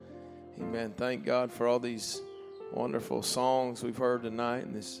Amen. Thank God for all these wonderful songs we've heard tonight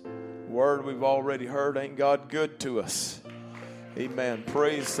and this word we've already heard. Ain't God good to us? Amen.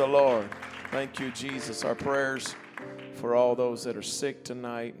 Praise the Lord. Thank you, Jesus. Our prayers for all those that are sick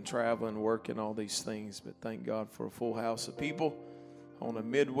tonight and traveling, working, all these things. But thank God for a full house of people on a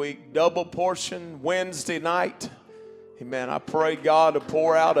midweek double portion Wednesday night. Amen. I pray God to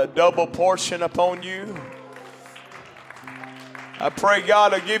pour out a double portion upon you. I pray God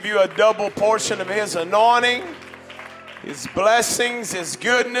to give you a double portion of His anointing, His blessings, His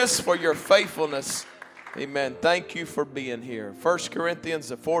goodness for your faithfulness. Amen. Thank you for being here. 1 Corinthians,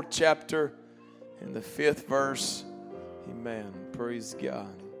 the 4th chapter and the 5th verse. Amen. Praise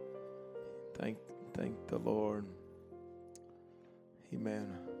God. Thank the Lord.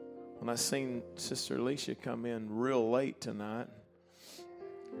 Amen. When I seen Sister Alicia come in real late tonight,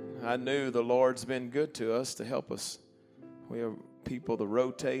 I knew the Lord's been good to us to help us. We have people to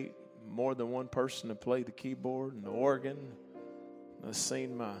rotate, more than one person to play the keyboard and the organ. I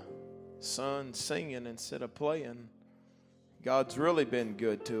seen my son singing instead of playing. God's really been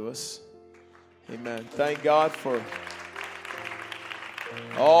good to us. Amen. Thank God for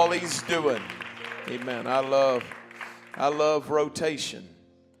all He's doing. Amen. I love rotation.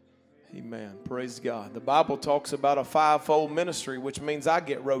 Amen. Praise God. The Bible talks about a fivefold ministry, which means I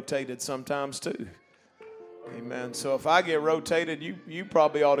get rotated sometimes too. Amen. So if I get rotated, you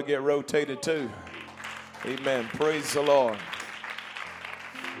probably ought to get rotated too. Amen. Praise the Lord.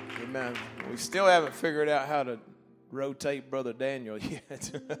 Amen. We still haven't figured out how to rotate Brother Daniel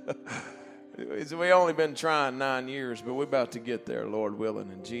yet. We've only been trying 9 years, but we're about to get there, Lord willing,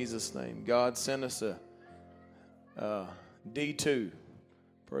 in Jesus' name. God sent us a D2.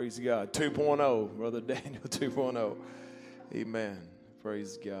 Praise God. 2.0, Brother Daniel 2.0. Amen.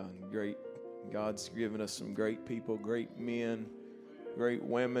 Praise God. Great. God's given us some great people, great men, great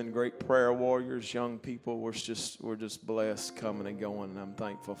women, great prayer warriors, young people. We're just blessed coming and going, and I'm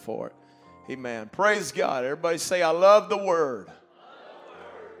thankful for it. Amen. Praise God. Everybody say, I love the Word.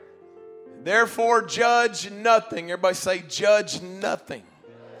 Therefore, judge nothing. Everybody say, judge nothing.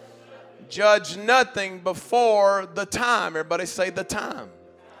 Judge nothing before the time. Everybody say the time.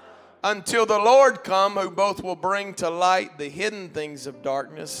 Until the Lord come, who both will bring to light the hidden things of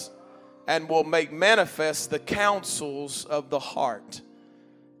darkness and will make manifest the counsels of the heart.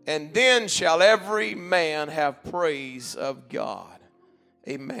 And then shall every man have praise of God.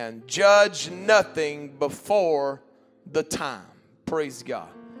 Amen. Judge nothing before the time. Praise God.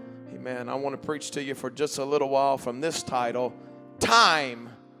 Amen. I want to preach to you for just a little while from this title, Time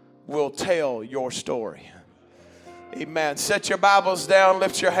Will Tell Your Story. Amen. Set your Bibles down.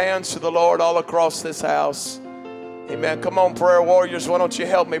 Lift your hands to the Lord all across this house. Amen. Come on, prayer warriors. Why don't you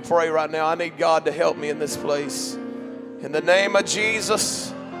help me pray right now? I need God to help me in this place. In the name of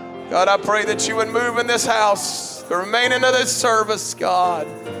Jesus, God, I pray that you would move in this house, the remaining of this service, God.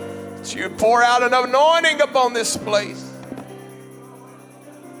 That you would pour out an anointing upon this place.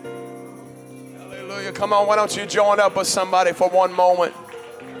 Hallelujah. Come on, why don't you join up with somebody for one moment?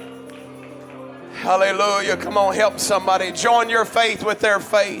 Hallelujah. Come on, help somebody. Join your faith with their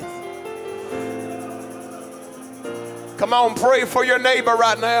faith. Come on, pray for your neighbor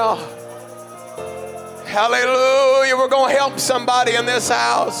right now. Hallelujah. We're going to help somebody in this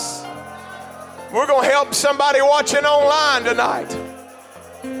house. We're going to help somebody watching online tonight.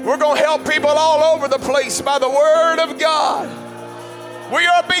 We're going to help people all over the place by the Word of God. We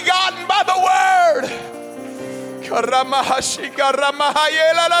are begotten by the Word.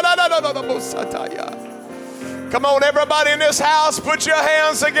 Come on, everybody in this house, put your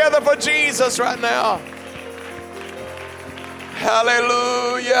hands together for Jesus right now.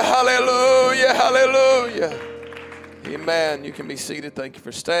 Hallelujah, hallelujah, hallelujah. Amen. You can be seated. Thank you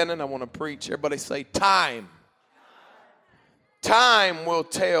for standing. I want to preach. Everybody say time. Time will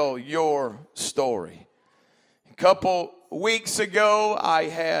tell your story. A couple weeks ago, I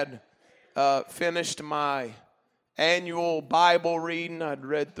had finished my annual Bible reading. I'd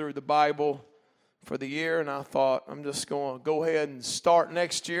read through the Bible for the year, and I thought I'm just going to go ahead and start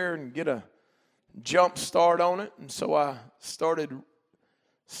next year and get a jump start on it. And so I started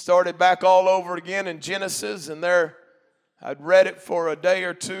back all over again in Genesis, and there I'd read it for a day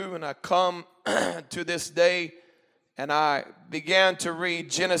or two, and I come to this day and I began to read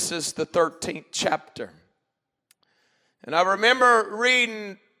Genesis, the 13th chapter. And I remember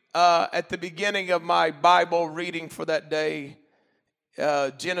reading at the beginning of my Bible reading for that day,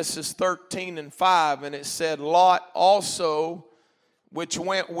 Genesis 13:5, and it said, Lot also, which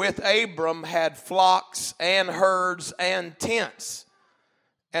went with Abram, had flocks and herds and tents,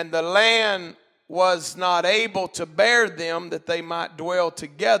 and the land was not able to bear them, that they might dwell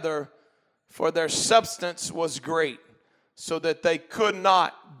together. for their substance was great, so that they could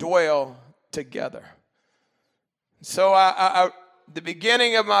not dwell together. So the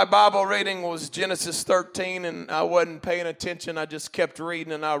beginning of my Bible reading was Genesis 13, and I wasn't paying attention. I just kept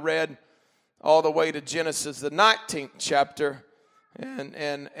reading, and I read all the way to Genesis, the 19th chapter, and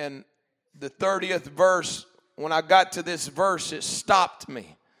the 30th verse. When I got to this verse, it stopped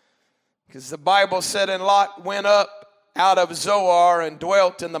me, because the Bible said, and Lot went up out of Zoar and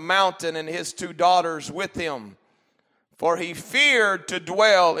dwelt in the mountain, and his 2 daughters with him. For he feared to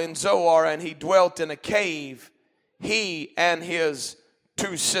dwell in Zoar, and he dwelt in a cave, he and his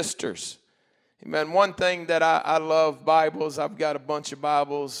 2 sisters. Amen. One thing that I love Bibles. I've got a bunch of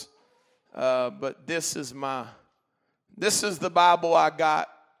Bibles, but this is the Bible I got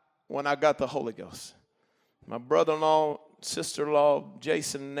when I got the Holy Ghost. My brother-in-law, sister-in-law,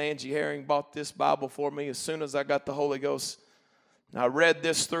 Jason and Angie Herring bought this Bible for me as soon as I got the Holy Ghost. I read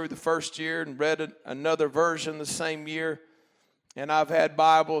this through the first year and read another version the same year. And I've had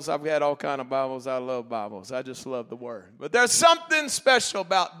Bibles. I've had all kind of Bibles. I love Bibles. I just love the Word. But there's something special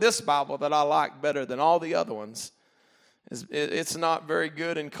about this Bible that I like better than all the other ones. It's not very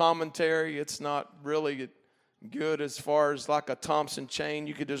good in commentary. It's not really good as far as like a Thompson chain.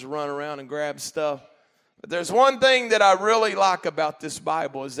 You could just run around and grab stuff. But there's one thing that I really like about this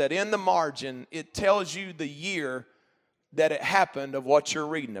Bible is that in the margin, it tells you the year that it happened of what you're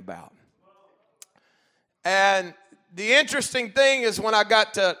reading about. And the interesting thing is when I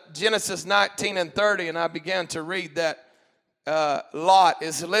got to Genesis 19 and 30 and I began to read that Lot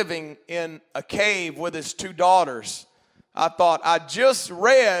is living in a cave with his 2 daughters, I thought, I just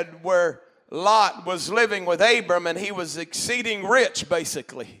read where Lot was living with Abram and he was exceeding rich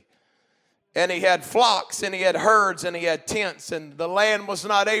basically. And he had flocks and he had herds and he had tents and the land was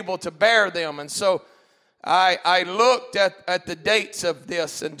not able to bear them. And so I looked at the dates of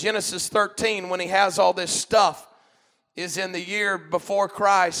this, and Genesis 13, when he has all this stuff, is in the year before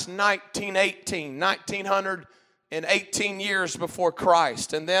Christ, 1918 years before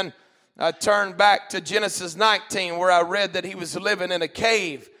Christ. And then I turned back to Genesis 19 where I read that he was living in a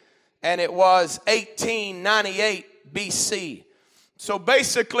cave, and it was 1898 BC. So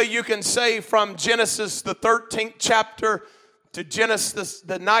basically you can say from Genesis the 13th chapter to Genesis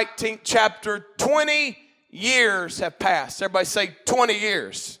the 19th chapter, 20 years have passed. Everybody say 20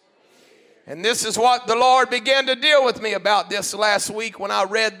 years. And this is what the Lord began to deal with me about this last week when I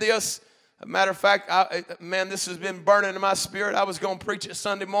read this. As a matter of fact, this has been burning in my spirit. I was going to preach it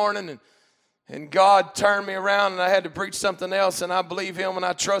Sunday morning, and God turned me around, and I had to preach something else, and I believe Him, and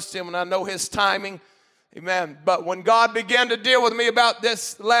I trust Him, and I know His timing. Amen. But when God began to deal with me about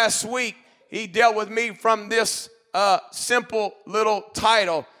this last week, He dealt with me from this simple little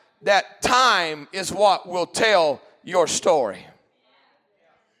title, that time is what will tell your story.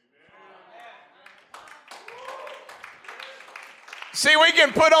 See, we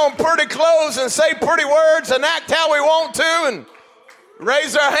can put on pretty clothes and say pretty words and act how we want to and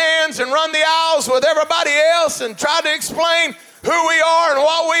raise our hands and run the aisles with everybody else and try to explain who we are and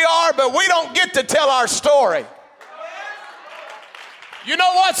what we are, but we don't get to tell our story. You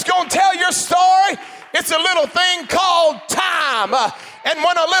know what's going to tell your story? It's a little thing called time. And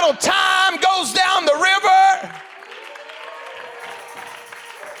when a little time goes down the river,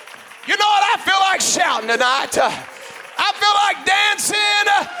 you know what? I feel like shouting tonight. I feel like dancing.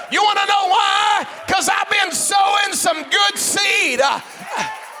 You want to know why? Because I've been sowing some good seed.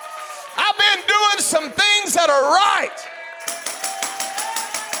 I've been doing some things that are right.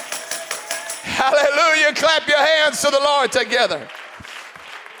 Hallelujah. Clap your hands to the Lord together.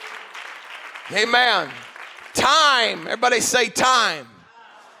 Amen. Time. Everybody say time.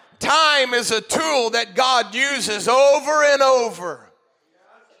 Time is a tool that God uses over and over.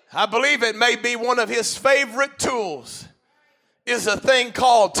 I believe it may be one of His favorite tools is a thing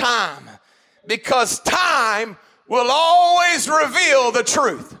called time, because time will always reveal the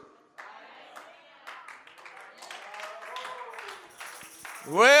truth.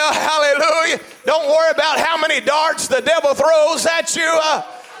 Well, hallelujah. Don't worry about how many darts the devil throws at you.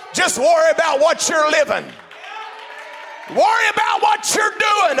 Just worry about what you're living. Worry about what you're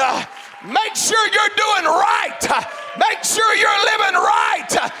doing. Make sure you're doing right. Make sure you're living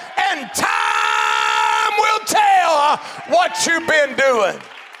right. And time will tell what you've been doing.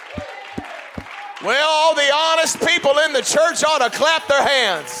 Well, all the honest people in the church ought to clap their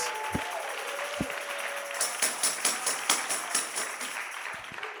hands.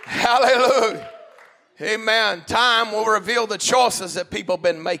 Hallelujah. Amen. Time will reveal the choices that people have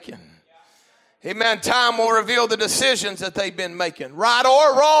been making. Amen. Time will reveal the decisions that they've been making, right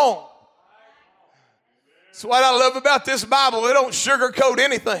or wrong. That's what I love about this Bible. It don't sugarcoat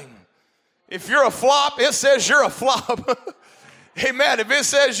anything. If you're a flop, it says you're a flop. Amen. If it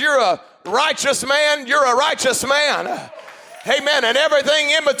says you're a righteous man, you're a righteous man. Amen. And everything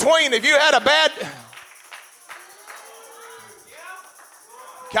in between. If you had a bad...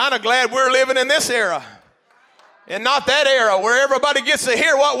 Kind of glad we're living in this era and not that era where everybody gets to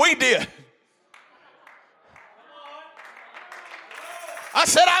hear what we did. I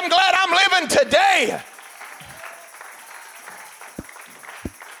said, I'm glad I'm living today.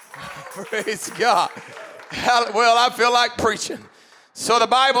 Praise God. Well, I feel like preaching. So the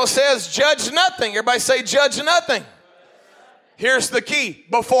Bible says, judge nothing. Everybody say, judge nothing. Here's the key: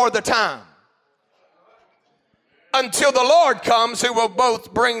 before the time. Until the Lord comes, who will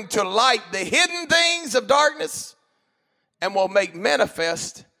both bring to light the hidden things of darkness and will make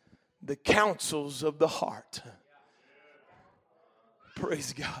manifest the counsels of the heart.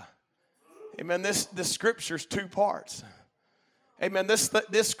 Praise God. Amen. This scripture's two parts. Amen.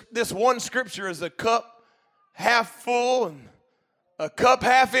 This one scripture is a cup half full and a cup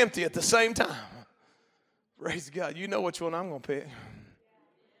half empty at the same time. Praise God. You know which one I'm going to pick.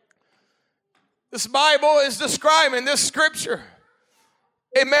 This Bible is describing this scripture.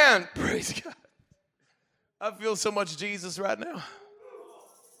 Amen. Praise God. I feel so much Jesus right now.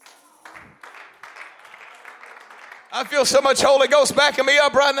 I feel so much Holy Ghost backing me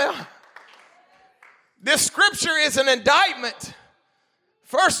up right now. This scripture is an indictment,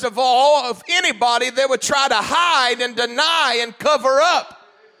 first of all, of anybody that would try to hide and deny and cover up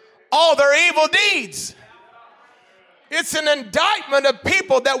all their evil deeds. It's an indictment of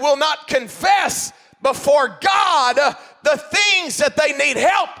people that will not confess before God the things that they need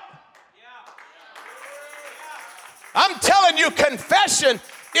help. I'm telling you, confession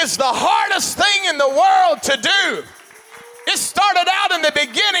is the hardest thing in the world to do. It started out in the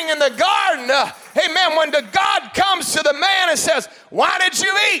beginning in the garden. Amen. When the God comes to the man and says, why did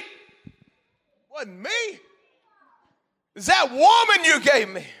you eat? Wasn't me. It's that woman you gave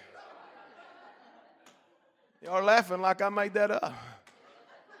me. Y'all are laughing like I made that up.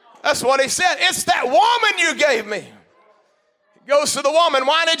 That's what he said. It's that woman you gave me. He goes to the woman,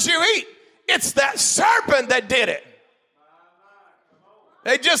 why did you eat? It's that serpent that did it.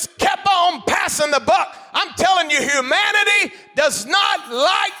 They just kept on passing the buck. I'm telling you, humanity does not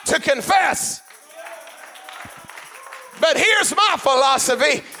like to confess. But here's my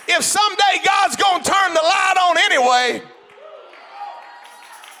philosophy. If someday God's going to turn the light on anyway,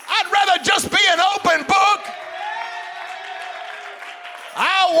 I'd rather just be an open book.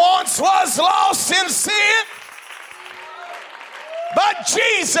 I once was lost in sin, but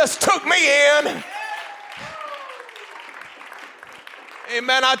Jesus took me in.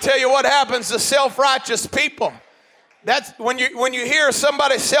 Amen. I tell you what happens to self-righteous people. That's when you hear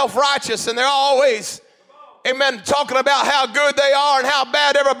somebody self-righteous and they're always, amen, talking about how good they are and how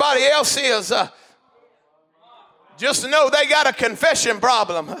bad everybody else is. Just know they got a confession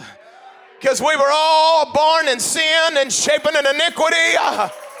problem. Because we were all born in sin and shapen in iniquity.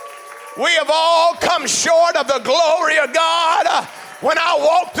 We have all come short of the glory of God. When I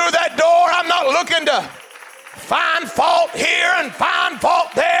walk through that door, I'm not looking to find fault here and find fault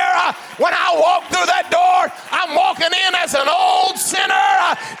there. When I walk through that door, I'm walking in as an old sinner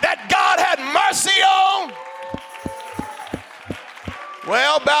that God had mercy on.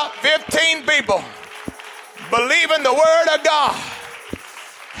 Well, about 15 people believing the word of God.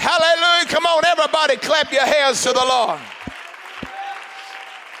 Hallelujah. Come on, everybody, clap your hands to the Lord.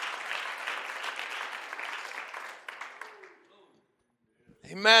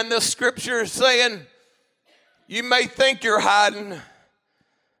 Amen. The scripture is saying, you may think you're hiding,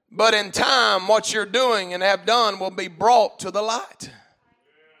 but in time, what you're doing and have done will be brought to the light.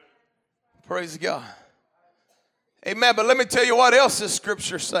 Praise God. Amen. But let me tell you what else this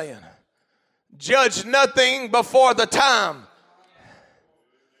scripture is saying. Judge nothing before the time.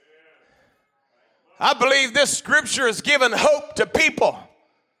 I believe this scripture is giving hope to people.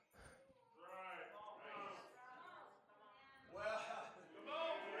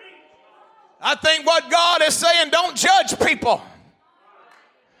 I think what God is saying, don't judge people.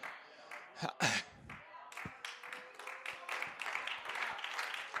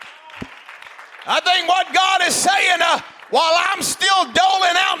 I think what God is saying, while I'm still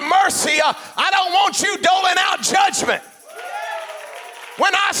doling out mercy, I don't want you doling out judgment.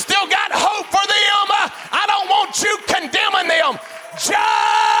 When I still got hope for them, I don't want you condemning them.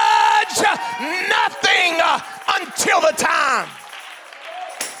 Judge nothing until the time.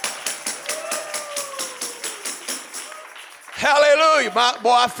 Hallelujah.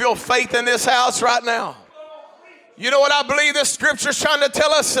 Boy, I feel faith in this house right now. You know what I believe this scripture is trying to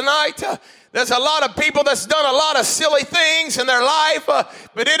tell us tonight? There's a lot of people that's done a lot of silly things in their life,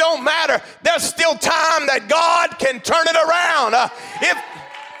 but it don't matter. There's still time that God can turn it around.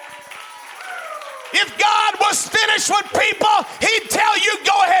 If God was finished with people, he'd tell you,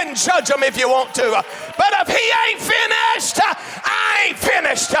 go ahead and judge them if you want to. But if he ain't finished, I ain't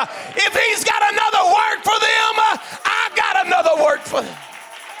finished. If he's got another work for them, I got another work for them.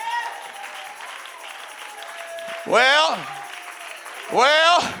 Well,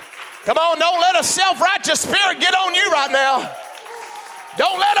 come on, don't let a self-righteous spirit get on you right now.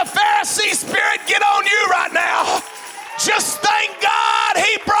 Don't let a Pharisee spirit get on you right now. Just thank God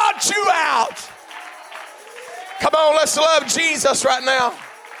he brought you out. Come on, let's love Jesus right now.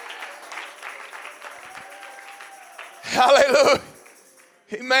 Hallelujah.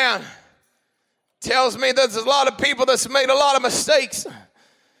 Amen. Tells me there's a lot of people that's made a lot of mistakes.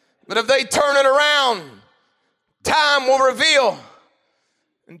 But if they turn it around, time will reveal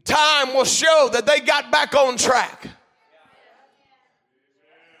and time will show that they got back on track.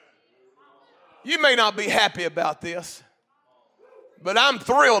 You may not be happy about this, but I'm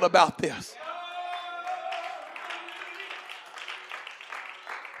thrilled about this.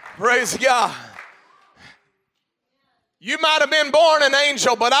 Praise God. You might have been born an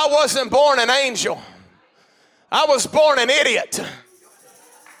angel, but I wasn't born an angel. I was born an idiot.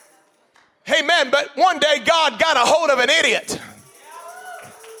 Amen. But one day God got a hold of an idiot.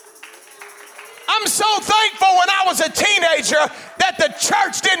 I'm so thankful when I was a teenager that the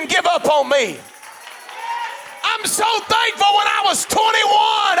church didn't give up on me. I'm so thankful when I was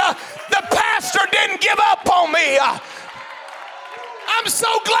 21, the pastor didn't give up on me. I'm so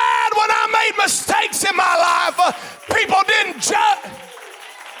glad when I made mistakes in my life, people didn't judge.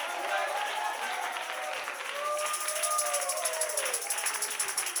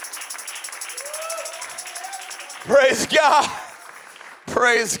 Praise God.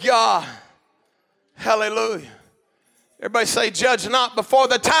 Praise God. Hallelujah. Everybody say, judge not before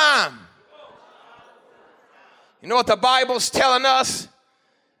the time. You know what the Bible's telling us?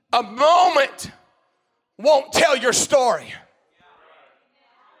 A moment won't tell your story.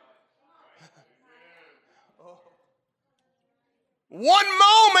 One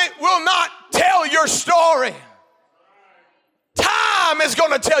moment will not tell your story. Time is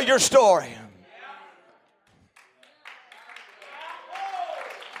going to tell your story.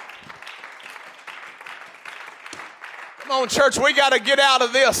 Come on, church, we got to get out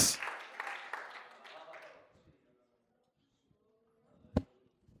of this.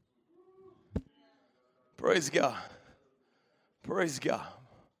 Praise God. Praise God.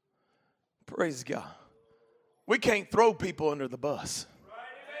 Praise God. We can't throw people under the bus.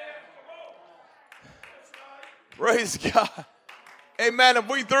 Praise God. Amen. If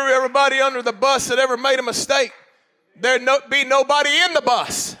we threw everybody under the bus that ever made a mistake, there'd be nobody in the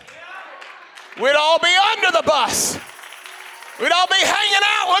bus. We'd all be under the bus. We'd all be hanging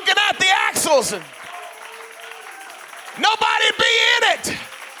out looking at the axles and nobody'd be in it.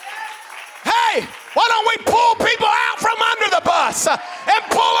 Hey, why don't we pull people out from under the bus and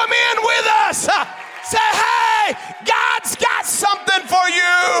pull them in with us? Say, hey, God's got something for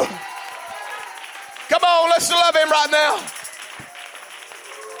you. Come on, let's love him right now.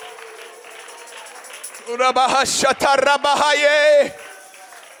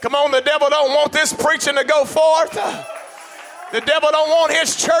 Come on, the devil don't want this preaching to go forth. The devil don't want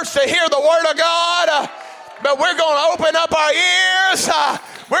his church to hear the word of God. But we're going to open up our ears.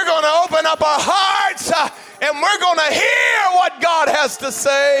 We're going to open up our hearts. And we're going to hear what God has to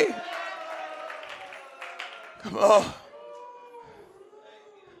say. Come on.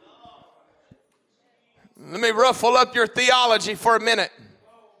 Let me ruffle up your theology for a minute.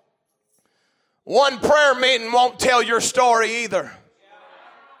 One prayer meeting won't tell your story either.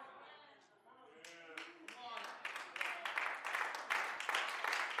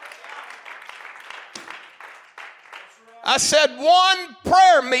 I said one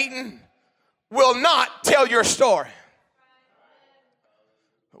prayer meeting will not tell your story.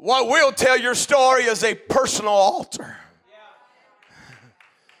 What will tell your story is a personal altar.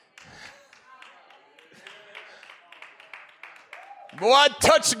 Boy, I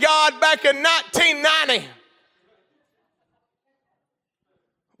touched God back in 1990.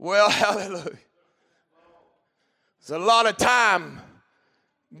 Well, hallelujah. There's a lot of time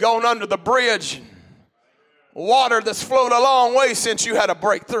going under the bridge. Water that's flowed a long way since you had a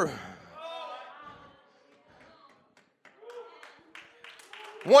breakthrough.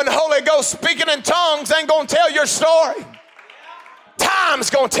 One Holy Ghost speaking in tongues ain't going to tell your story. Time's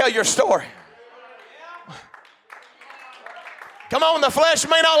going to tell your story. Come on, the flesh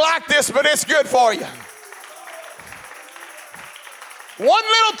may not like this, but it's good for you. One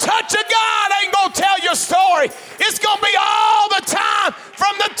little touch of God ain't going to tell your story. It's going to be all the time,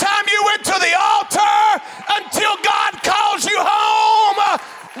 from the time you went to the altar until God calls you home.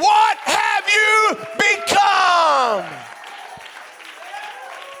 What have you become?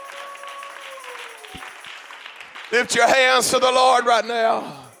 Lift your hands to the Lord right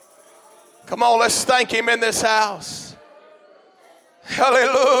now. Come on, let's thank Him in this house.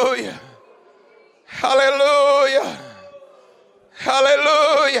 Hallelujah. Hallelujah.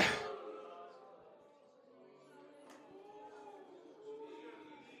 Hallelujah.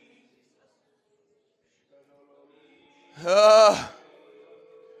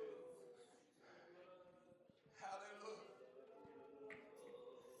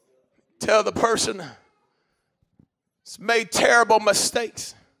 Tell the person that's made terrible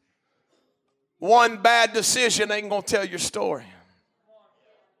mistakes, one bad decision ain't going to tell your story.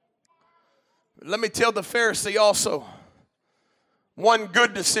 Let me tell the Pharisee also, one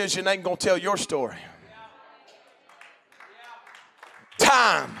good decision ain't going to tell your story.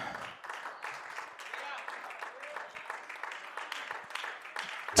 Time.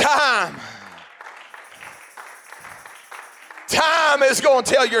 Time is going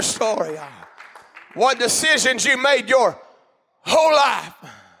to tell your story. What decisions you made your whole life.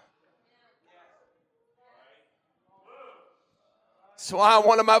 That's why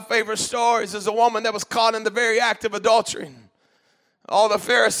one of my favorite stories is a woman that was caught in the very act of adultery. All the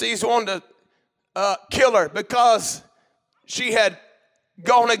Pharisees wanted to kill her because she had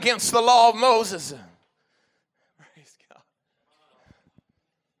gone against the law of Moses. Praise God.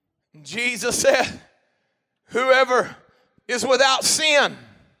 Jesus said, whoever is without sin,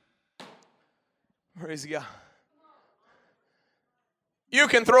 praise God, you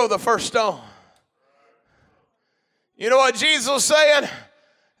can throw the first stone. You know what Jesus was saying?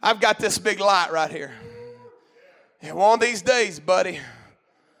 I've got this big light right here. And one of these days, buddy,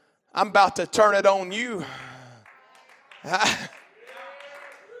 I'm about to turn it on you. I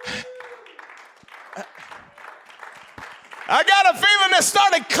got a feeling it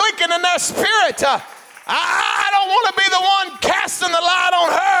started clicking in their spirit. I don't want to be the one casting the light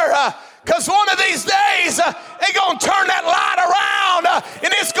on her, because one of these days they're going to turn that light around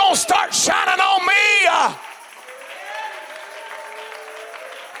and it's going to start shining on me.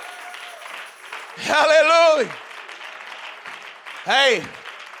 Hallelujah. Hey,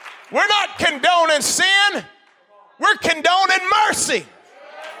 we're not condoning sin. We're condoning mercy.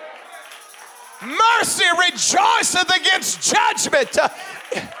 Mercy rejoiceth against judgment.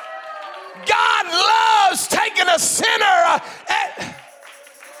 God loves taking a sinner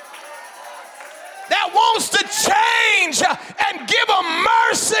that wants to change and give them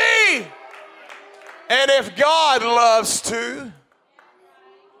mercy. And if God loves to,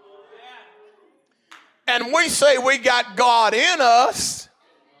 and we say we got God in us,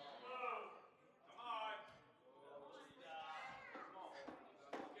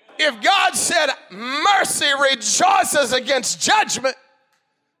 if God said mercy rejoices against judgment,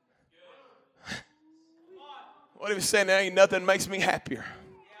 what if he's saying there ain't nothing makes me happier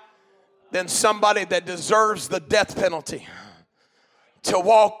than somebody that deserves the death penalty to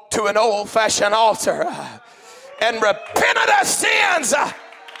walk to an old-fashioned altar and repent of their sins.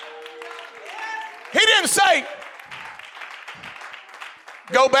 He didn't say,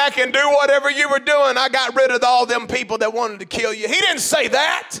 go back and do whatever you were doing. I got rid of all them people that wanted to kill you. He didn't say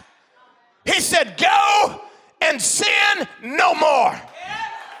that. He said, go and sin no more.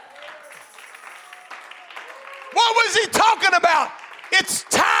 What was he talking about? It's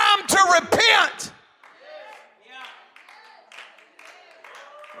time to repent.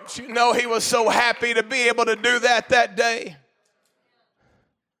 Don't you know he was so happy to be able to do that day?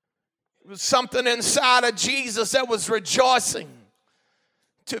 It was something inside of Jesus that was rejoicing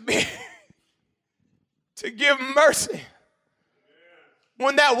to give mercy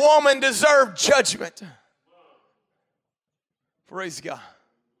when that woman deserved judgment. Praise God.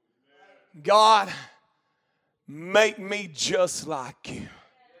 God, make me just like you.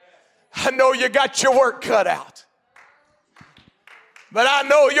 I know you got your work cut out, but I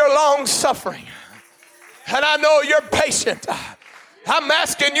know you're long suffering, and I know you're patient. I'm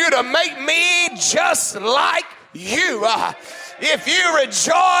asking you to make me just like you. If you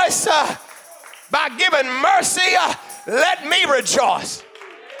rejoice by giving mercy, let me rejoice.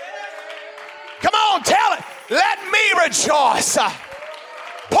 Come on, tell it. Let me rejoice.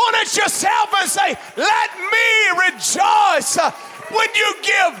 Point at yourself and say, let me rejoice when you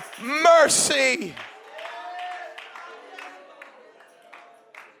give mercy.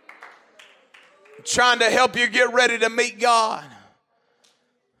 I'm trying to help you get ready to meet God.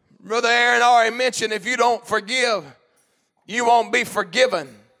 Brother Aaron already mentioned, if you don't forgive, you won't be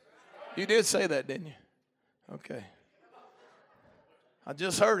forgiven. You did say that, didn't you? Okay. I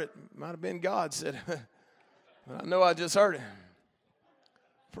just heard it. Might have been God said it. I know I just heard it.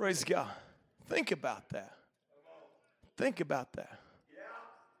 Praise God. Think about that. Think about that.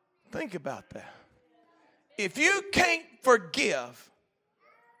 Think about that. If you can't forgive,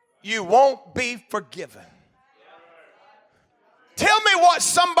 you won't be forgiven. Tell me what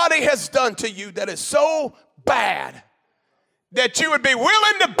somebody has done to you that is so bad that you would be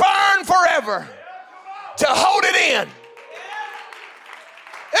willing to burn forever to hold it in.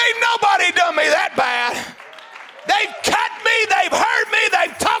 Ain't nobody done me that bad. They've cut me, they've hurt me,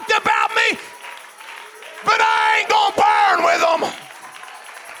 they've talked about me, but I ain't gonna burn with them.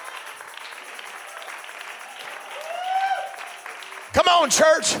 Come on,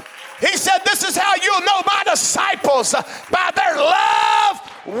 church. He said, this is how you'll know my disciples, by their love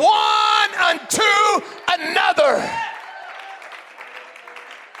one unto another.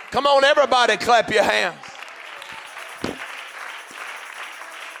 Come on, everybody, clap your hands.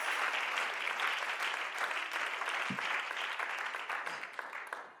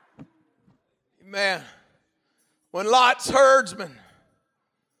 Man, when Lot's herdsmen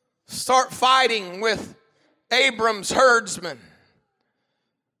start fighting with Abram's herdsmen,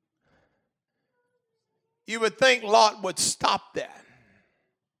 you would think Lot would stop that.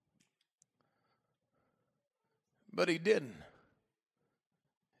 But he didn't.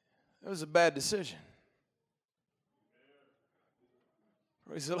 It was a bad decision.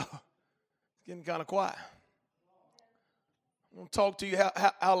 Praise the Lord. It's getting kind of quiet. I want to talk to you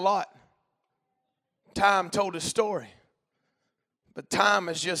how Lot, time told his story. But time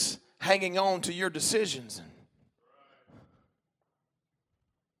is just hanging on to your decisions.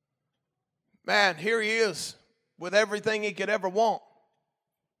 Man, here he is with everything he could ever want.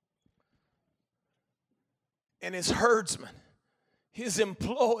 And his herdsmen, his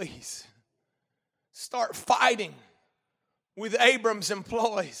employees, start fighting with Abram's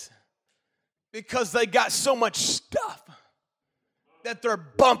employees because they got so much stuff that they're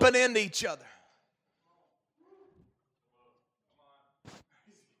bumping into each other.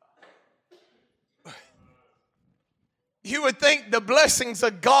 You would think the blessings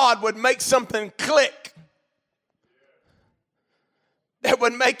of God would make something click. That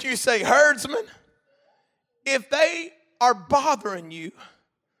would make you say, herdsman, if they are bothering you,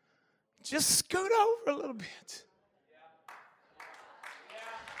 just scoot over a little bit.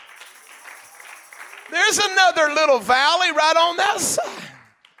 There's another little valley right on that side.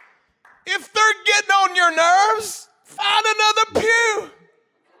 If they're getting on your nerves, find another pew.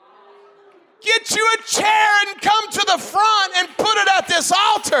 Get you a chair and come to the front and put it at this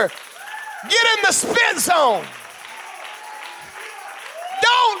altar. Get in the spit zone.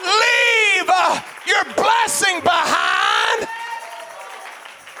 Don't leave your blessing behind.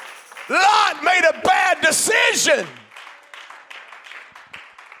 Lot made a bad decision.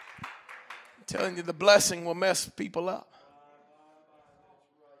 I'm telling you, the blessing will mess people up.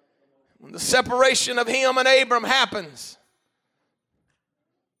 When the separation of him and Abram happens,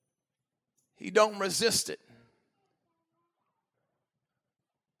 he don't resist it.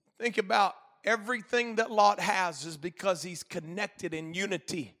 Think about everything that Lot has is because he's connected in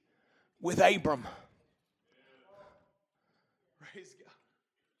unity with Abram. Praise God.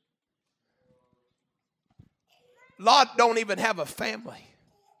 Lot don't even have a family.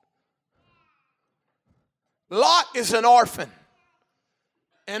 Lot is an orphan.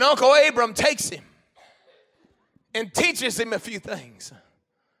 And Uncle Abram takes him and teaches him a few things.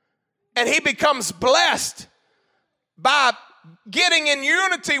 And he becomes blessed by getting in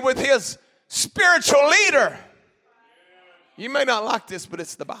unity with his spiritual leader. You may not like this, but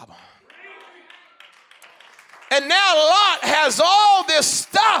it's the Bible. And now Lot has all this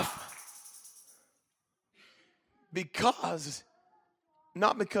stuff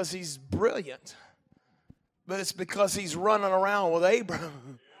not because he's brilliant, but it's because he's running around with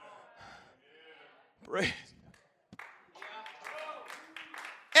Abraham. Praise.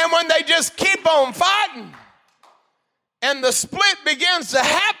 And when they just keep on fighting and the split begins to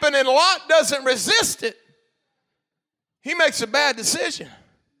happen and Lot doesn't resist it, he makes a bad decision.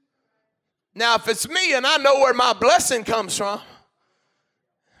 Now, if it's me and I know where my blessing comes from,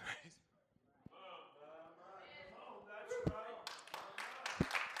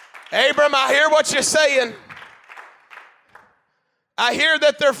 Abram, I hear what you're saying. I hear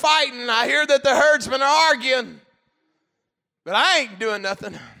that they're fighting. I hear that the herdsmen are arguing. But I ain't doing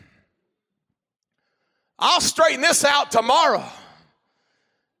nothing. I'll straighten this out tomorrow.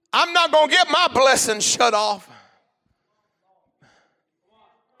 I'm not going to get my blessing shut off.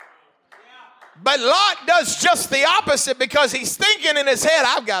 But Lot does just the opposite because he's thinking in his head,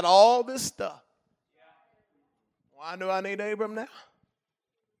 I've got all this stuff. Why do I need Abram now?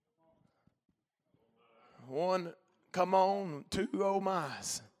 One, come on, two, oh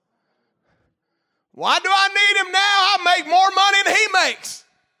my's. Why do I need him now? I make more money than he makes.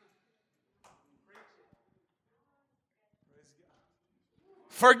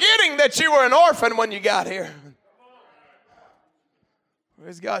 Forgetting that you were an orphan when you got here.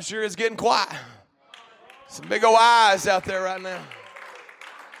 Praise God, sure is getting quiet. Some big old eyes out there right now.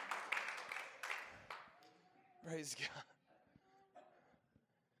 Praise God.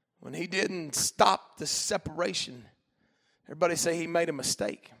 When he didn't stop the separation, everybody say he made a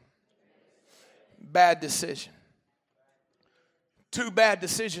mistake. Bad decision. 2 bad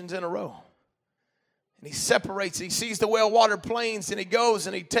decisions in a row. And he separates. He sees the well-watered plains, and he goes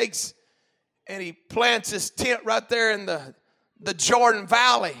and he takes and he plants his tent right there in the Jordan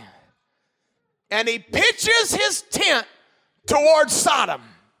Valley. And he pitches his tent towards Sodom.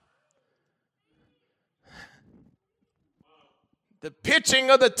 The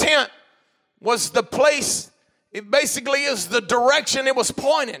pitching of the tent was the place. It basically is the direction it was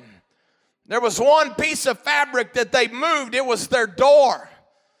pointing. There was one piece of fabric that they moved. It was their door.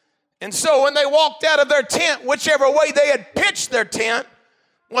 And so when they walked out of their tent, whichever way they had pitched their tent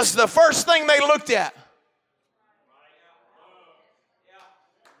was the first thing they looked at.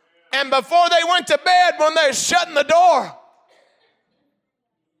 And before they went to bed, when they were shutting the door,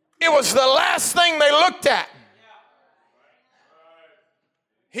 it was the last thing they looked at.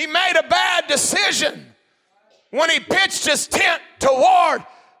 He made a bad decision when he pitched his tent toward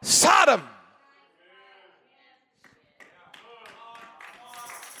Sodom.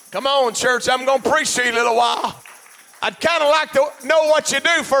 Come on, church, I'm going to preach to you a little while. I'd kind of like to know what you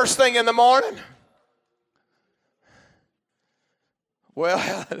do first thing in the morning.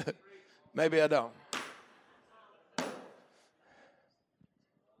 Well, maybe I don't.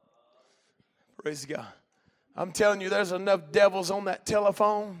 Praise God. I'm telling you, there's enough devils on that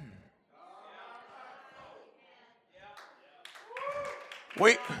telephone.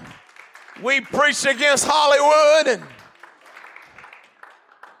 We preach against Hollywood, and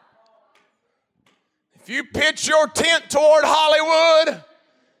if you pitch your tent toward Hollywood,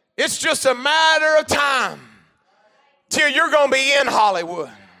 it's just a matter of time till you're going to be in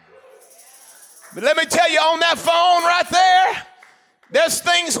Hollywood. But let me tell you, on that phone right there, there's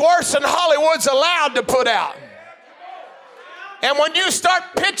things worse than Hollywood's allowed to put out. And when you start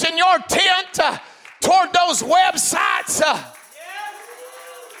pitching your tent toward those websites,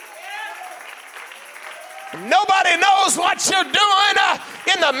 nobody knows what you're doing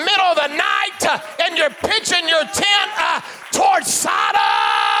in the middle of the night, and you're pitching your tent towards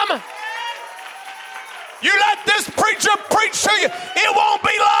Sodom. You let this preacher preach to you, it won't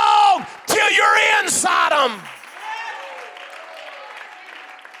be long till you're in Sodom.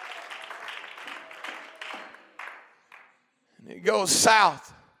 And he goes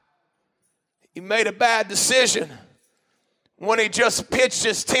south. He made a bad decision when he just pitched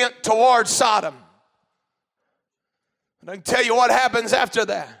his tent towards Sodom. And I can tell you what happens after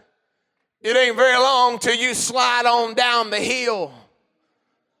that. It ain't very long till you slide on down the hill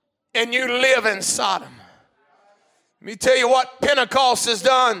and you live in Sodom. Let me tell you what Pentecost has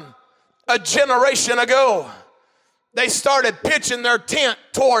done a generation ago. They started pitching their tent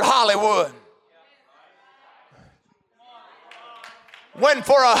toward Hollywood. When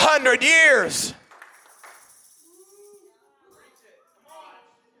for 100 years,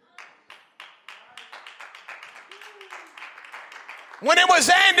 when it was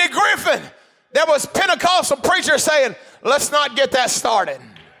Andy Griffin, there was Pentecostal preachers saying, let's not get that started.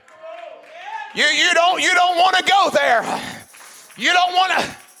 You don't want to go there. You don't want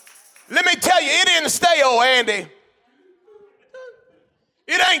to. Let me tell you, it didn't stay, oh Andy.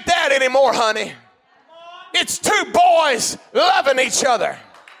 It ain't that anymore, honey. It's 2 boys loving each other.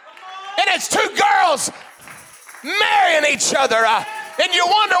 And it's 2 girls marrying each other. And you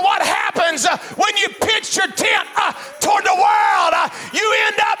wonder what happens when you pitch your tent toward the world. You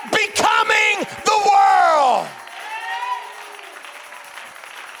end up becoming the world.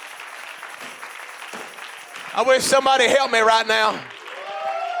 I wish somebody helped me right now.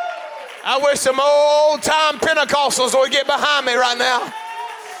 I wish some old-time Pentecostals would get behind me right now.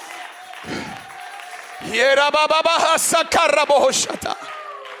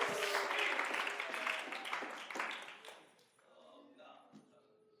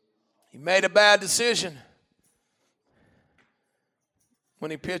 He made a bad decision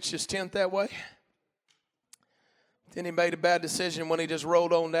when he pitched his tent that way. Then he made a bad decision when he just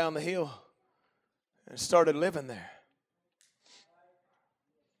rolled on down the hill and started living there.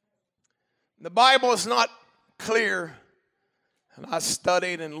 The Bible is not clear. And I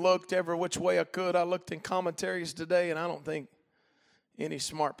studied and looked every which way I could. I looked in commentaries today, and I don't think any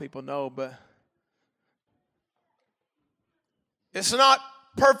smart people know, but it's not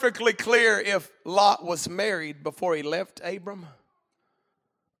perfectly clear if Lot was married before he left Abram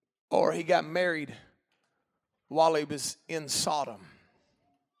or he got married while he was in Sodom.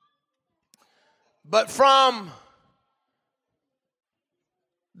 But from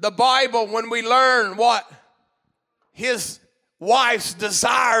the Bible, when we learn what his wife's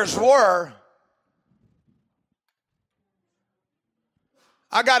desires were,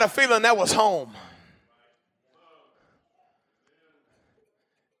 I got a feeling that was home.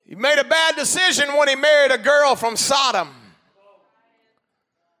 He made a bad decision when he married a girl from Sodom.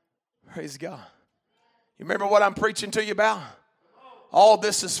 Praise God. You remember what I'm preaching to you about? All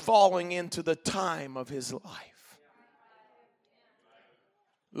this is falling into the time of his life.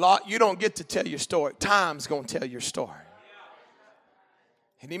 Lot, you don't get to tell your story. Time's going to tell your story.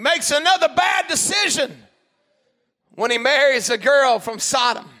 And he makes another bad decision when he marries a girl from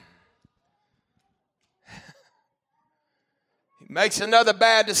Sodom. He makes another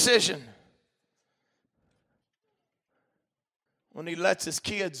bad decision when he lets his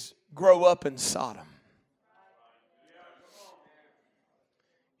kids grow up in Sodom.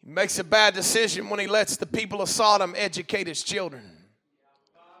 He makes a bad decision when he lets the people of Sodom educate his children.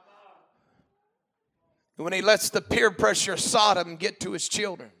 When he lets the peer pressure of Sodom get to his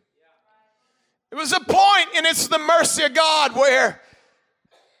children. It was a point, and it's the mercy of God, where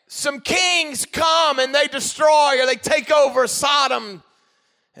some kings come and they destroy or they take over Sodom,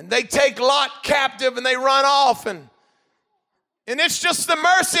 and they take Lot captive and they run off, and it's just the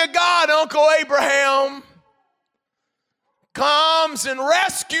mercy of God. Uncle Abraham comes and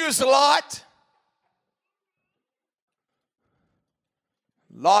rescues Lot.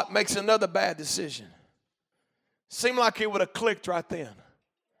 Lot makes another bad decision. Seemed like it would have clicked right then.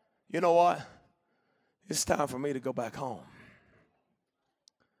 You know what? It's time for me to go back home.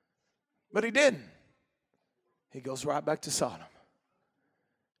 But he didn't. He goes right back to Sodom.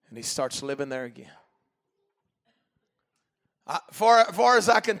 And he starts living there again. Far as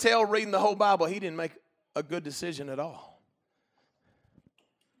I can tell, reading the whole Bible, he didn't make a good decision at all.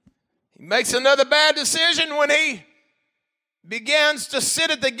 He makes another bad decision when he begins to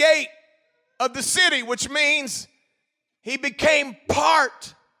sit at the gate of the city, which means he became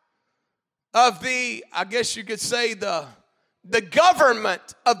part of the, I guess you could say, the government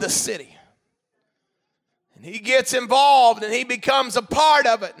of the city. And he gets involved and he becomes a part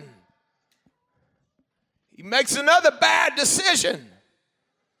of it. He makes another bad decision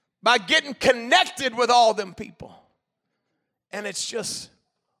by getting connected with all them people. And it's just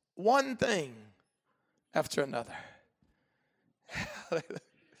one thing after another. Praise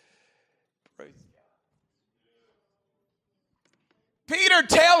God. Peter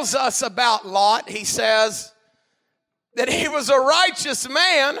tells us about Lot. He says that he was a righteous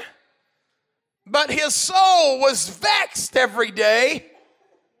man, but his soul was vexed every day.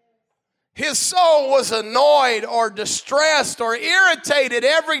 His soul was annoyed or distressed or irritated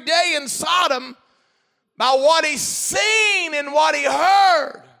every day in Sodom by what he's seen and what he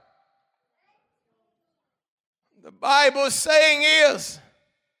heard. The Bible is saying is,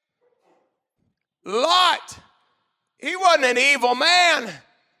 Lot, he wasn't an evil man.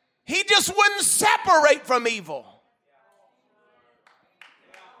 He just wouldn't separate from evil.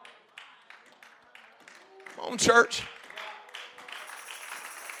 Come on, church.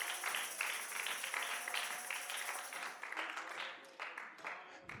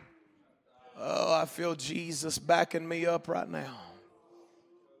 Oh, I feel Jesus backing me up right now.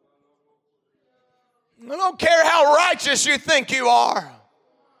 I don't care how righteous you think you are.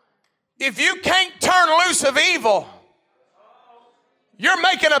 If you can't turn loose of evil, you're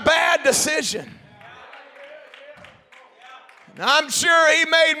making a bad decision. And I'm sure he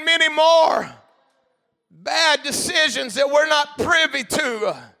made many more bad decisions that we're not privy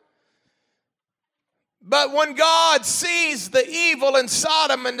to. But when God sees the evil in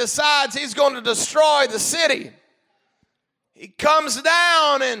Sodom and decides he's going to destroy the city, he comes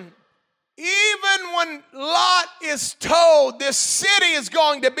down, and even when Lot is told this city is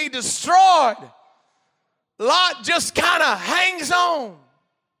going to be destroyed, Lot just kind of hangs on.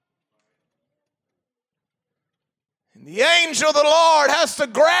 And the angel of the Lord has to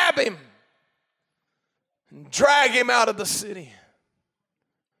grab him and drag him out of the city.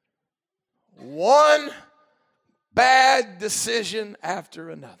 One bad decision after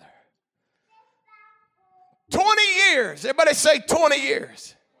another. 20 years. Everybody say 20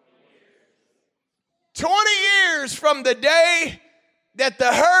 years. 20 years from the day that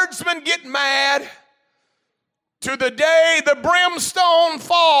the herdsmen get mad to the day the brimstone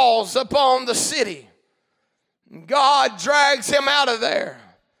falls upon the city. God drags him out of there.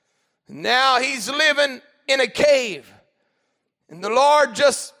 Now he's living in a cave. And the Lord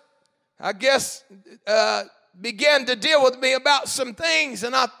just, I guess, began to deal with me about some things.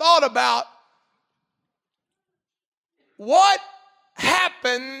 And I thought about what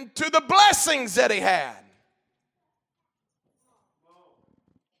happened to the blessings that he had.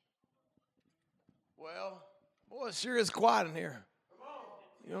 Well, boy, it sure is quiet in here.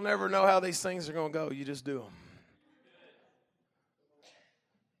 You'll never know how these things are going to go. You just do them.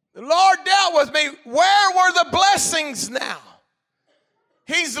 The Lord dealt with me. Where were the blessings now?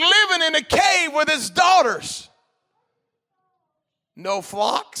 He's living in a cave with his daughters. No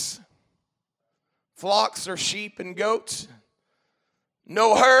flocks. Flocks are sheep and goats.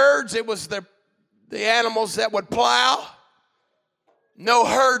 No herds. It was the animals that would plow. No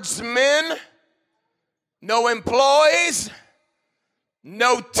herdsmen. No employees.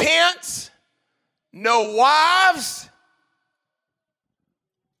 No tents. No wives.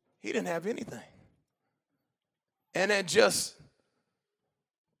 He didn't have anything. And it just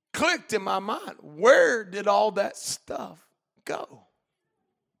clicked in my mind. Where did all that stuff go?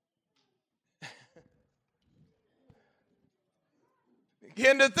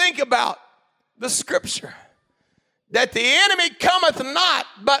 Begin to think about the scripture. That the enemy cometh not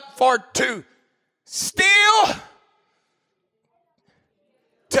but for to steal,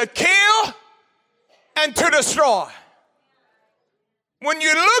 to kill, and to destroy. When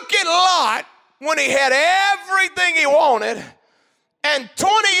you look at Lot, when he had everything he wanted, and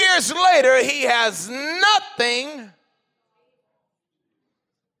 20 years later he has nothing,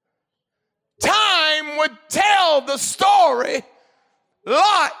 time would tell the story.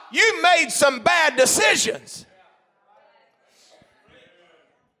 Lot, you made some bad decisions.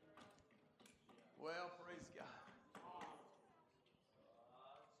 Well, praise God.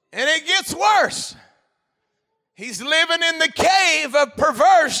 And it gets worse. He's living in the cave of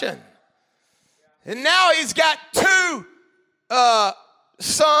perversion. And now he's got two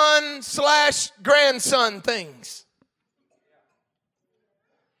son/grandson things.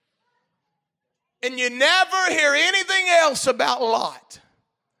 And you never hear anything else about Lot.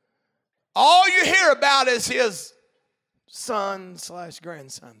 All you hear about is his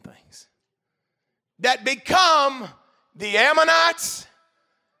son/grandson things that become the Ammonites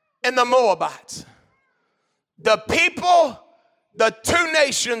and the Moabites. The people, the two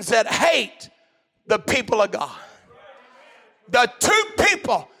nations that hate the people of God. The two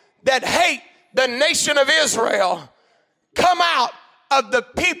people that hate the nation of Israel come out of the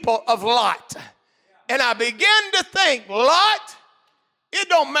people of Lot. And I began to think, Lot, it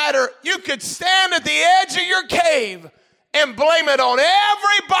don't matter. You could stand at the edge of your cave and blame it on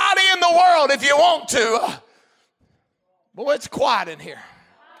everybody in the world if you want to. Boy, it's quiet in here.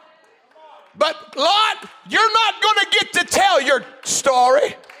 But Lot, you're not going to get to tell your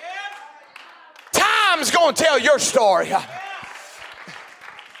story. Time's going to tell your story.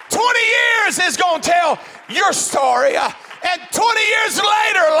 20 years is going to tell your story. And 20 years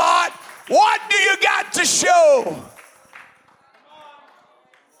later, Lot, what do you got to show?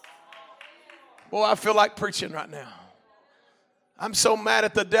 Boy, I feel like preaching right now. I'm so mad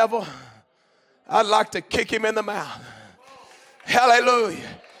at the devil, I'd like to kick him in the mouth.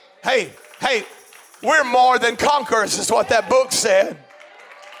 Hallelujah. Hey, we're more than conquerors is what that book said.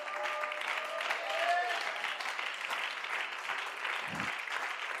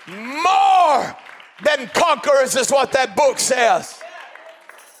 More than conquerors is what that book says.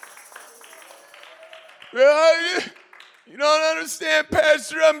 You don't understand,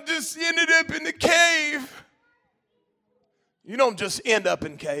 Pastor. I'm just ended up in the cave. You don't just end up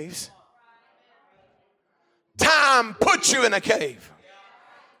in caves. Time puts you in a cave.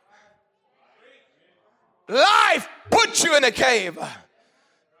 Life puts you in a cave.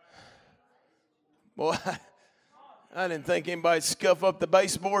 Boy, I didn't think anybody'd scuff up the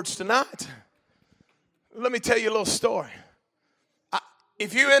baseboards tonight. Let me tell you a little story.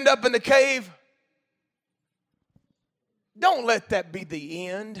 If you end up in the cave, don't let that be the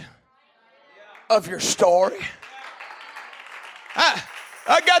end of your story.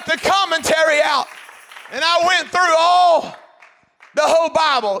 I got the commentary out, and I went through the whole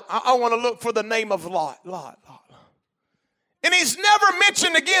Bible. I want to look for the name of Lot. And he's never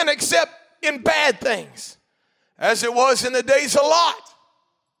mentioned again except in bad things, as it was in the days of Lot,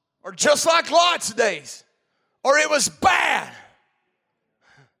 or just like Lot's days, or it was bad.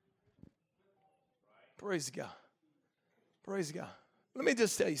 Praise God. Praise God. Let me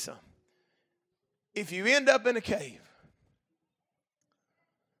just tell you something. If you end up in a cave,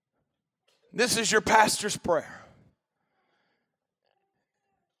 This is your pastor's prayer.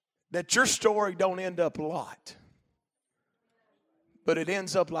 That your story don't end up Lot, but it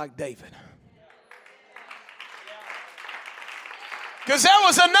ends up like David. Because there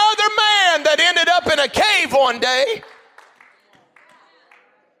was another man that ended up in a cave one day.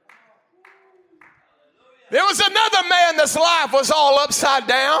 There was another man that's life was all upside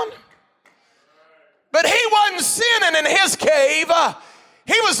down. But he wasn't sinning in his cave.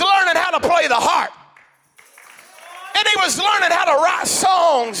 He was learning how to play the harp. And he was learning how to write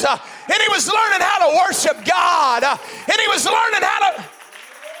songs. And he was learning how to worship God. And he was learning how to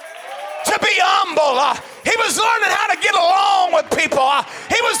be humble. He was learning how to get along with people.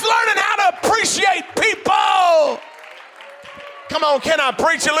 He was learning how to appreciate people. Come on, can I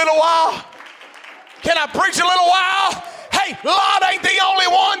preach a little while? Can I preach a little while? Hey, Lot ain't the only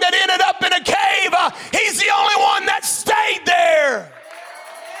one that ended up in a cave. He's the only one that stayed there.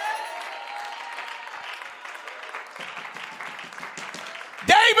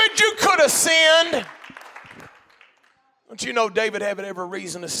 David, you could have sinned. Don't you know David had every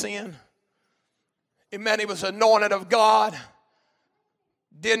reason to sin? Amen. He was anointed of God.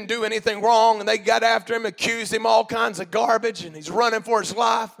 Didn't do anything wrong. And they got after him, accused him all kinds of garbage. And he's running for his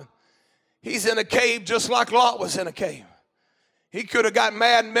life. And he's in a cave just like Lot was in a cave. He could have got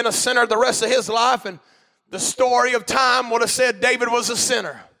mad and been a sinner the rest of his life. And the story of time would have said David was a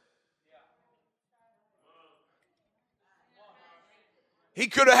sinner. He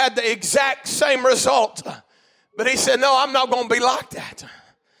could have had the exact same result. But he said, no, I'm not going to be like that.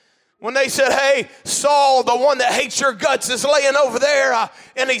 When they said, hey, Saul, the one that hates your guts, is laying over there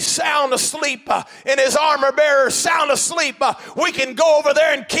and he's sound asleep and his armor bearer is sound asleep, we can go over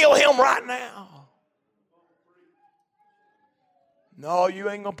there and kill him right now. No, you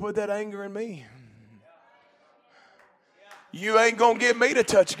ain't going to put that anger in me. You ain't going to get me to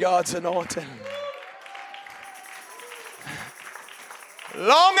touch God's anointing.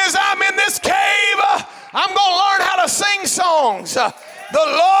 Long as I'm in this cave, I'm going to learn how to sing songs. The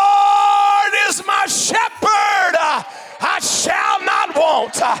Lord is my shepherd. I shall not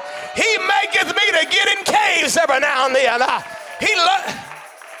want. He maketh me to get in caves every now and then.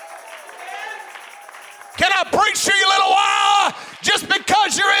 Can I preach to you a little while? Just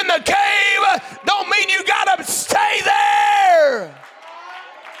because you're in the cave don't mean you got to stay there.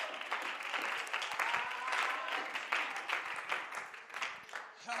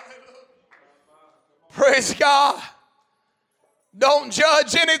 Praise God. Don't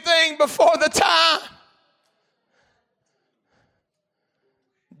judge anything before the time.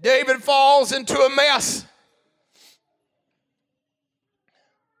 David falls into a mess.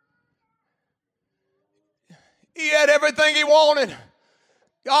 He had everything he wanted.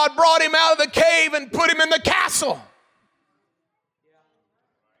 God brought him out of the cave and put him in the castle.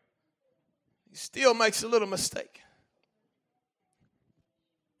 He still makes a little mistake.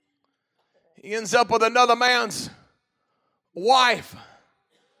 He ends up with another man's wife.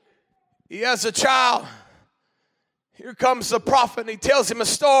 He has a child. Here comes the prophet and he tells him a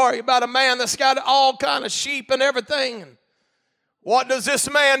story about a man that's got all kind of sheep and everything. And what does this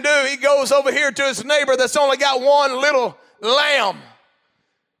man do? He goes over here to his neighbor that's only got one little lamb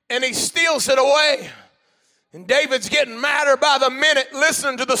and he steals it away. And David's getting madder by the minute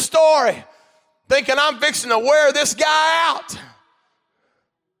listening to the story, thinking I'm fixing to wear this guy out.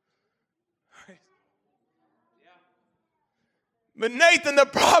 But Nathan the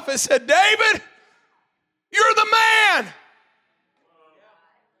prophet said, David, you're the man. I'm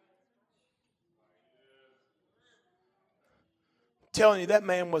telling you, that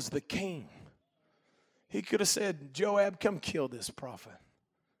man was the king. He could have said, Joab, come kill this prophet.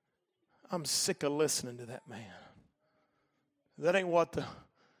 I'm sick of listening to that man. That ain't what the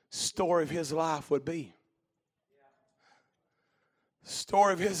story of his life would be. The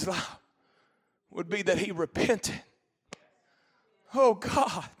story of his life would be that he repented. Oh,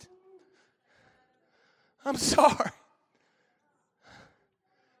 God, I'm sorry.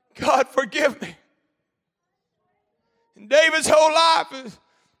 God, forgive me. And David's whole life,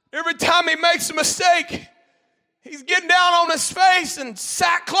 every time he makes a mistake, he's getting down on his face in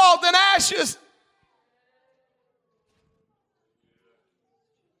sackcloth and ashes.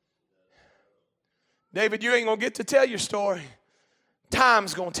 David, you ain't going to get to tell your story.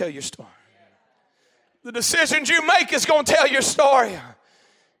 Time's going to tell your story. The decisions you make is going to tell your story.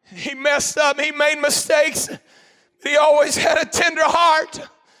 He messed up. He made mistakes. He always had a tender heart.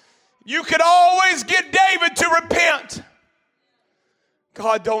 You could always get David to repent.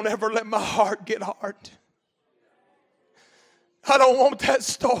 God, don't ever let my heart get hard. I don't want that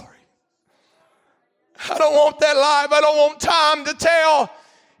story. I don't want that life. I don't want time to tell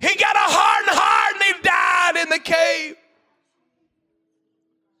He got a hardened heart and he died in the cave.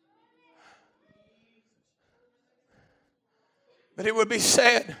 But it would be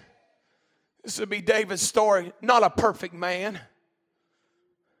said, this would be David's story, not a perfect man,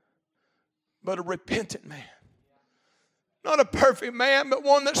 but a repentant man. Not a perfect man, but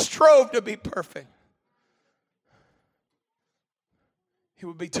one that strove to be perfect. He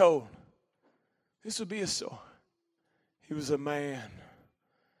would be told, this would be his story. He was a man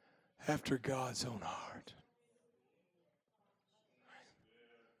after God's own heart.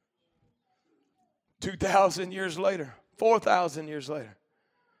 2,000 years later, 4,000 years later,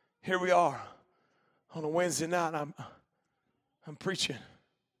 here we are on a Wednesday night. I'm preaching.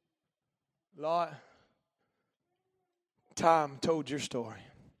 Lord, time told your story.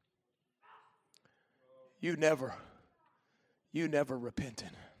 You never repented.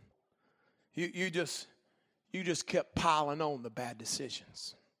 You just kept piling on the bad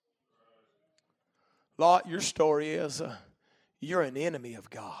decisions. Lot, your story is you're an enemy of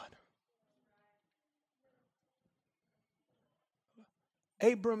God.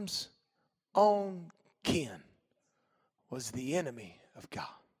 Abram's own kin was the enemy of God.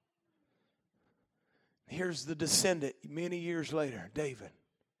 Here's the descendant many years later, David.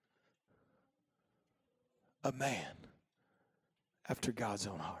 A man after God's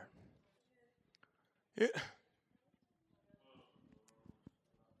own heart.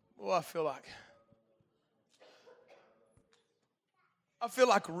 Well, I feel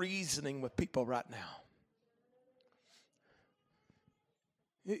like reasoning with people right now.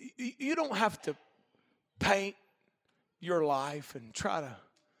 You don't have to paint your life and try to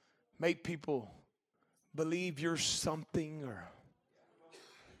make people believe you're something, or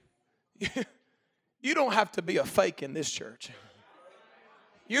you don't have to be a fake in this church.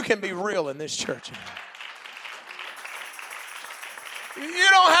 You can be real in this church. You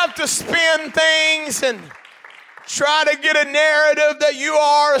don't have to spin things and try to get a narrative that you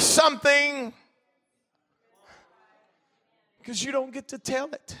are something, because you don't get to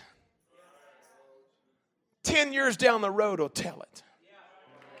tell it. 10 years down the road will tell it.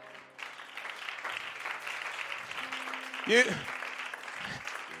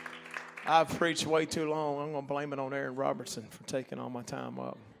 I've preached way too long. I'm going to blame it on Aaron Robertson for taking all my time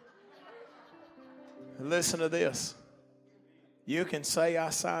up. And listen to this. You can say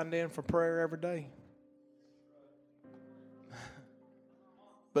I signed in for prayer every day.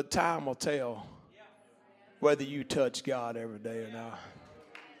 But time will tell whether you touch God every day or not.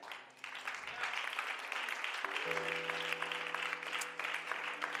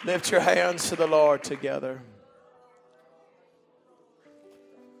 Lift your hands to the Lord together.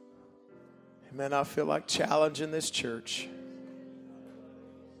 Amen. I feel like challenging this church.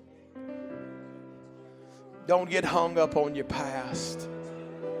 Don't get hung up on your past.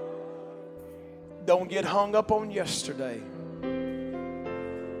 Don't get hung up on yesterday.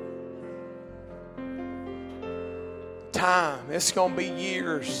 Time, it's going to be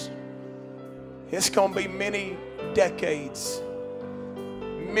years. It's going to be many decades,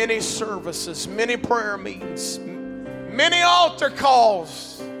 many services, many prayer meetings, many altar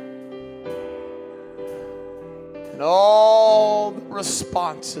calls. And all the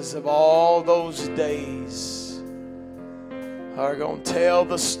responses of all those days are going to tell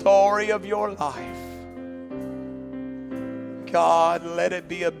the story of your life. God, let it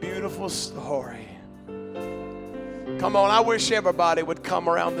be a beautiful story. Come on, I wish everybody would come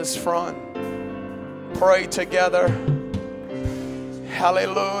around this front. Pray together.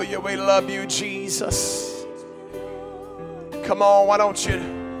 Hallelujah. We love you, Jesus. Come on, why don't you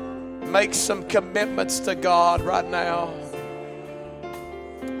make some commitments to God right now?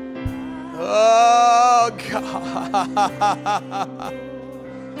 Oh, God.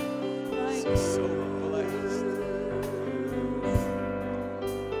 So blessed.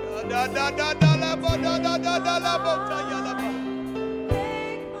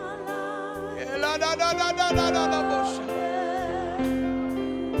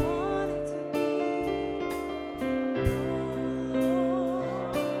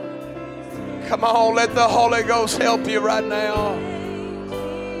 Come on, let the Holy Ghost help you right now.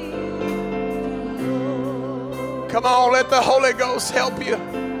 Come on, let the Holy Ghost help you.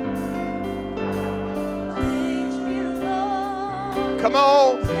 Come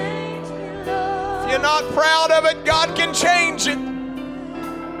on. If you're not proud of it, God can change it.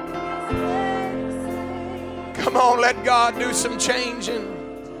 Come on, let God do some changing.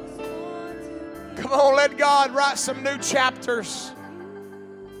 Come on, let God write some new chapters.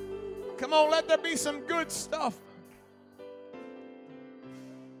 Come on, let there be some good stuff.